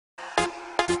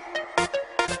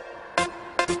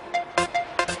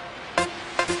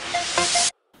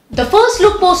The first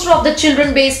look poster of the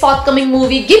children-based forthcoming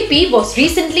movie Gippy was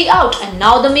recently out, and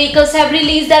now the makers have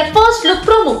released their first look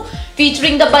promo.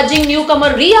 Featuring the budding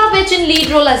newcomer Riya-Vij in lead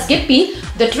role as Gippy,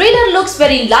 the trailer looks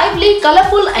very lively,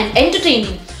 colourful and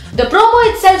entertaining. The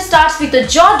promo itself starts with a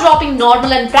jaw-dropping,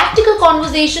 normal and practical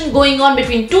conversation going on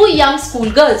between two young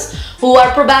schoolgirls who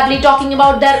are probably talking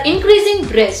about their increasing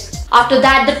breasts. After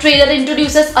that, the trailer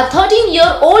introduces a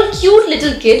 13-year-old cute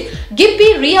little kid,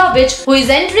 Gippy Riya-Vij, who is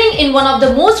entering in one of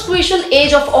the most crucial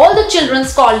age of all the children,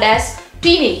 called as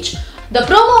teenage. The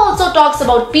promo also talks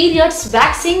about periods,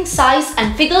 vaccine, size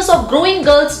and figures of growing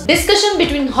girls, discussion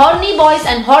between horny boys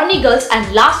and horny girls,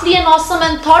 and lastly an awesome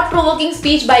and thought-provoking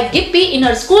speech by Gippy in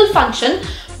her school function,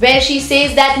 where she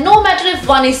says that no matter if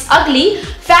one is ugly,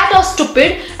 fat or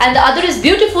stupid and the other is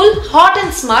beautiful, hot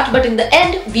and smart, but in the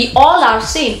end we all are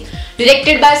same.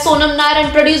 Directed by Sonam Nair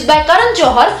and produced by Karan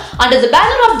Johar under the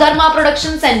banner of Dharma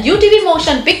Productions and UTV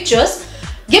Motion Pictures,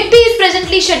 Gippy is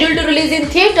presently scheduled to release in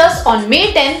theatres on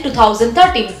May 10,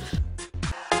 2013.